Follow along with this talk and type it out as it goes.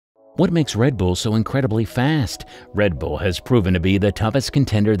What makes Red Bull so incredibly fast? Red Bull has proven to be the toughest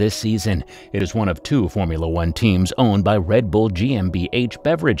contender this season. It is one of two Formula One teams owned by Red Bull GmbH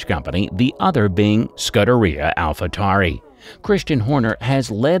beverage company, the other being Scuderia AlphaTauri. Christian Horner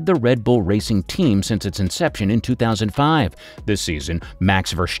has led the Red Bull Racing team since its inception in 2005. This season,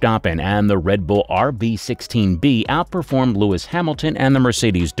 Max Verstappen and the Red Bull RB16B outperformed Lewis Hamilton and the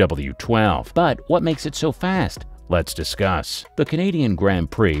Mercedes W12. But what makes it so fast? Let's discuss. The Canadian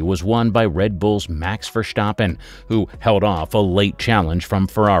Grand Prix was won by Red Bull's Max Verstappen, who held off a late challenge from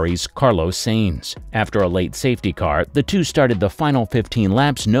Ferrari's Carlos Sainz. After a late safety car, the two started the final 15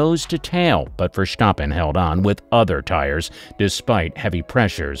 laps nose to tail, but Verstappen held on with other tires despite heavy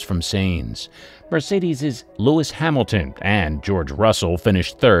pressures from Sainz. Mercedes' Lewis Hamilton and George Russell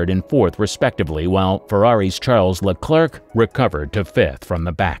finished third and fourth respectively, while Ferrari's Charles Leclerc recovered to fifth from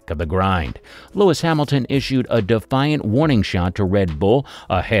the back of the grind. Lewis Hamilton issued a defiant warning shot to Red Bull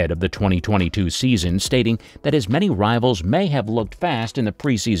ahead of the 2022 season, stating that as many rivals may have looked fast in the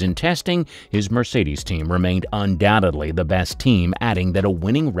preseason testing, his Mercedes team remained undoubtedly the best team, adding that a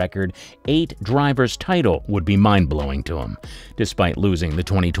winning record 8 drivers' title would be mind-blowing to him. Despite losing the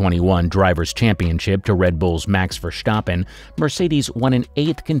 2021 Drivers' Championship to Red Bull's Max Verstappen, Mercedes won an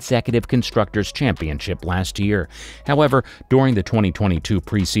 8th consecutive Constructors' Championship last year. However, during the 2022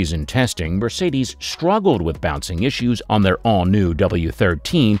 preseason testing, Mercedes struggled with bouncing issues on their all-new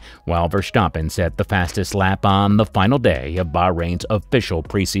W13, while Verstappen set the fastest lap on the final day of Bahrain's official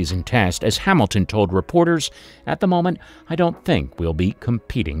preseason test, as Hamilton told reporters, "At the moment, I don't think we'll be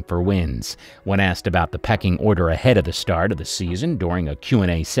competing for wins." When asked about the pecking order ahead of the start of the season during a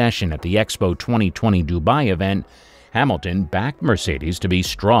Q&A session at the Expo 2020 Dubai event, Hamilton backed Mercedes to be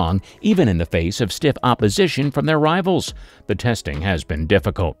strong even in the face of stiff opposition from their rivals. "The testing has been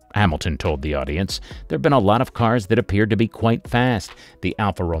difficult," Hamilton told the audience. "There have been a lot of cars that appeared to be quite fast. The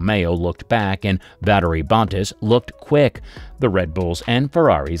Alfa Romeo looked back and Valtteri Bottas looked quick. The Red Bulls and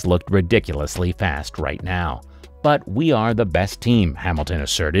Ferraris looked ridiculously fast right now. But we are the best team," Hamilton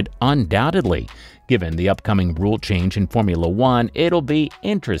asserted, undoubtedly. Given the upcoming rule change in Formula One, it'll be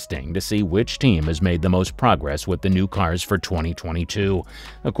interesting to see which team has made the most progress with the new cars for 2022.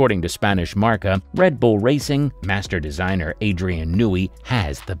 According to Spanish Marca, Red Bull Racing master designer Adrian Newey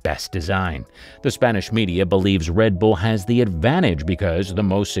has the best design. The Spanish media believes Red Bull has the advantage because the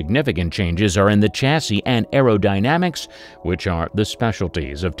most significant changes are in the chassis and aerodynamics, which are the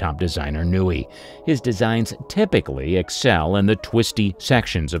specialties of top designer Newey. His designs typically excel in the twisty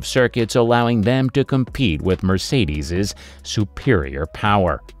sections of circuits, allowing them to compete with Mercedes' superior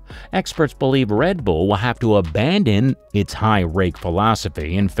power. Experts believe Red Bull will have to abandon its high rake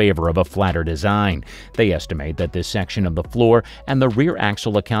philosophy in favor of a flatter design. They estimate that this section of the floor and the rear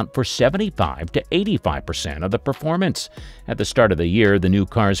axle account for 75 to 85% of the performance. At the start of the year, the new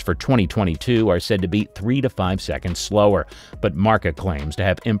cars for 2022 are said to be 3 to 5 seconds slower, but Marca claims to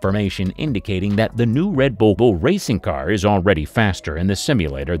have information indicating that the new Red Bull racing car is already faster in the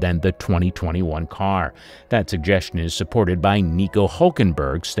simulator than the 2021 car. That suggestion is supported by Nico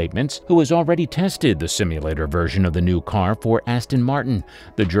Hülkenberg's statements, who has already tested the simulator version of the new car for Aston Martin.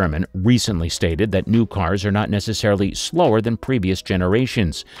 The German recently stated that new cars are not necessarily slower than previous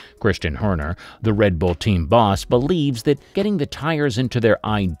generations. Christian Horner, the Red Bull team boss, believes that getting the tires into their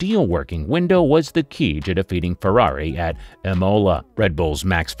ideal working window was the key to defeating Ferrari at Imola. Red Bull's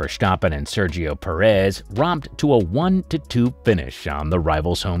Max Verstappen and Sergio Perez romped to a 1-2 finish on the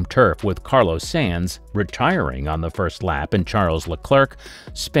rivals' home turf, with Carlos Sainz retiring on the first lap and Charles Leclerc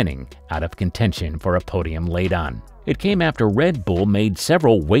spinning out of contention for a podium late on. It came after Red Bull made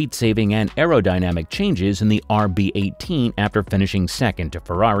several weight-saving and aerodynamic changes in the RB18 after finishing second to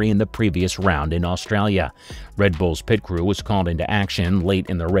Ferrari in the previous round in Australia. Red Bull's pit crew was called into action late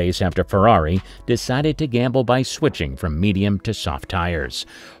in the race after Ferrari decided to gamble by switching from medium to soft tires.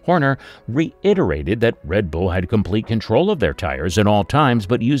 Horner reiterated that Red Bull had complete control of their tires at all times,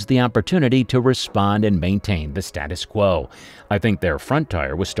 but used the opportunity to respond and maintain the status quo. "I think their front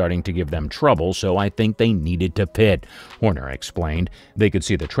tire was starting to give them trouble, so I think they needed to pit," Horner explained. "They could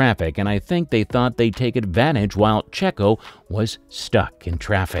see the traffic, and I think they thought they'd take advantage while Checo was stuck in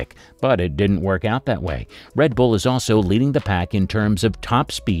traffic. But it didn't work out that way." Red Bull is also leading the pack in terms of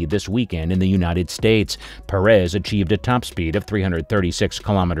top speed this weekend in the United States. Perez achieved a top speed of 336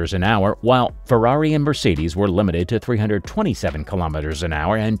 kilometers an hour, while Ferrari and Mercedes were limited to 327 kilometers an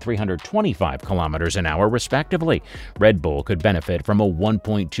hour and 325 kilometers an hour, respectively. Red Bull could benefit from a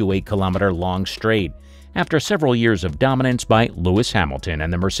 1.28 kilometer long straight. After several years of dominance by Lewis Hamilton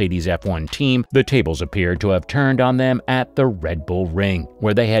and the Mercedes F1 team, the tables appeared to have turned on them at the Red Bull Ring,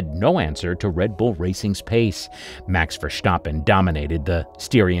 where they had no answer to Red Bull Racing's pace. Max Verstappen dominated the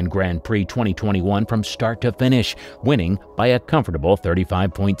Styrian Grand Prix 2021 from start to finish, winning by a comfortable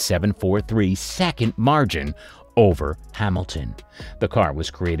 35.743-second margin over Hamilton. The car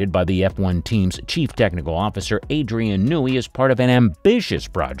was created by the F1 team's chief technical officer Adrian Newey as part of an ambitious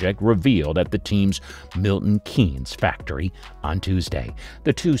project revealed at the team's Milton Keynes factory on Tuesday.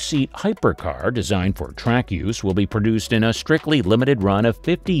 The two-seat hypercar designed for track use will be produced in a strictly limited run of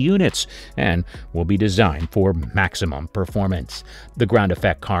 50 units and will be designed for maximum performance. The ground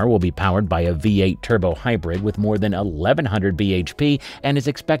effect car will be powered by a V8 turbo hybrid with more than 1,100 bhp and is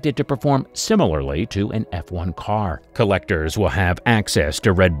expected to perform similarly to an F1 car. Collectors will have access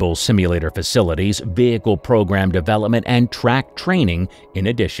to Red Bull simulator facilities, vehicle program development, and track training in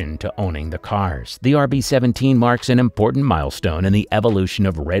addition to owning the cars. The RB17 marks an important milestone in the evolution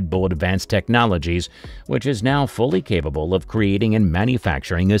of Red Bull Advanced Technologies, which is now fully capable of creating and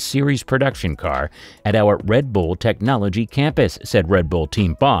manufacturing a series production car at our Red Bull Technology campus, said Red Bull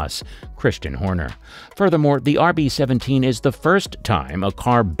team boss Christian Horner. Furthermore, the RB17 is the first time a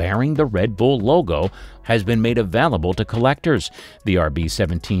car bearing the Red Bull logo has been made available to collectors. The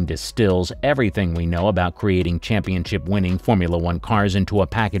RB17 distills everything we know about creating championship-winning Formula One cars into a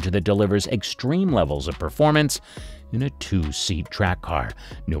package that delivers extreme levels of performance in a two-seat track car,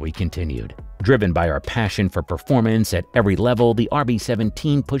 Newey continued. Driven by our passion for performance at every level, the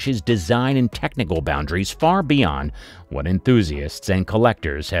RB17 pushes design and technical boundaries far beyond what enthusiasts and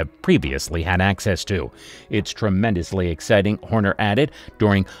collectors have previously had access to. It's tremendously exciting, Horner added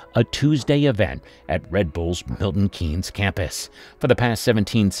during a Tuesday event at Red Bull's Milton Keynes campus. For the past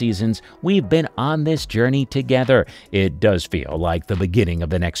 17 seasons, we've been on this journey together. It does feel like the beginning of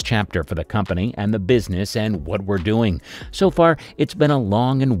the next chapter for the company and the business and what we're doing. So far, it's been a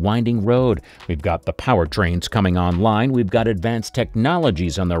long and winding road. We've got the powertrains coming online, we've got advanced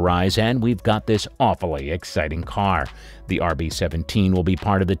technologies on the rise, and we've got this awfully exciting car. The RB17 will be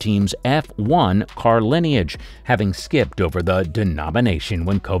part of the team's F1 car lineage, having skipped over the denomination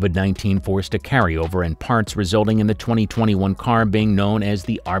when COVID-19 forced a carryover in parts, resulting in the 2021 car being known as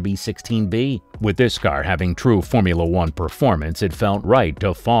the RB16B. With this car having true Formula One performance, it felt right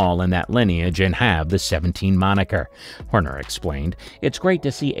to fall in that lineage and have the 17 moniker. Horner explained, "It's great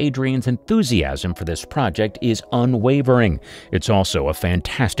to see Adrian's enthusiasm for this project is unwavering. It's also a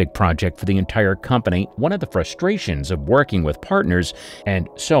fantastic project for the entire company. One of the frustrations of working with partners and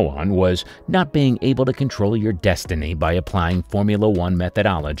so on was not being able to control your destiny by applying Formula One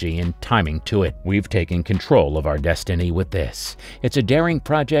methodology and timing to it. We've taken control of our destiny with this. It's a daring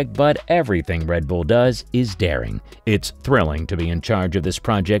project, but everything Red Bull does is daring. It's thrilling to be in charge of this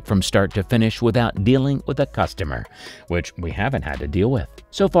project from start to finish without dealing with a customer, which we haven't had to deal with."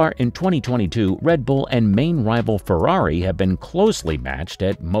 So far in 2022, Red Bull and main rival Ferrari have been closely matched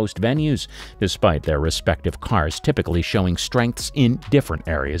at most venues, despite their respective cars typically showing strengths in different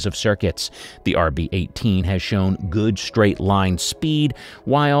areas of circuits. The RB18 has shown good straight-line speed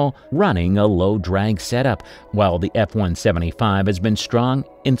while running a low-drag setup, while the F175 has been strong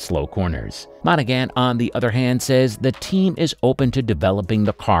in slow corners. Monaghan, on the other hand, says the team is open to developing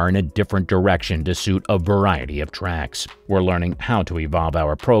the car in a different direction to suit a variety of tracks. "We're learning how to evolve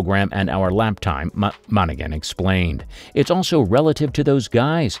our program and our lap time," Monaghan explained. "It's also relative to those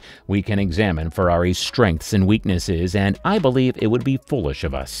guys. We can examine Ferrari's strengths and weaknesses, and I believe it would be foolish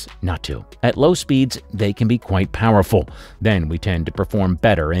of us not to. At low speeds, they can be quite powerful. Then we tend to perform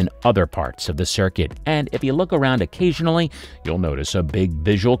better in other parts of the circuit. And if you look around occasionally, you'll notice a big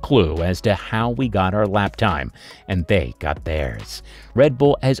visual clue as to how we got our lap time, and they got theirs. Red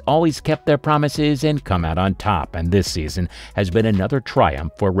Bull has always kept their promises and come out on top, and this season has been another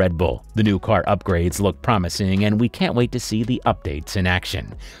triumph for Red Bull. The new car upgrades look promising, and we can't wait to see the updates in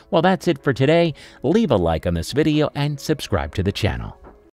action." Well, that's it for today. Leave a like on this video and subscribe to the channel.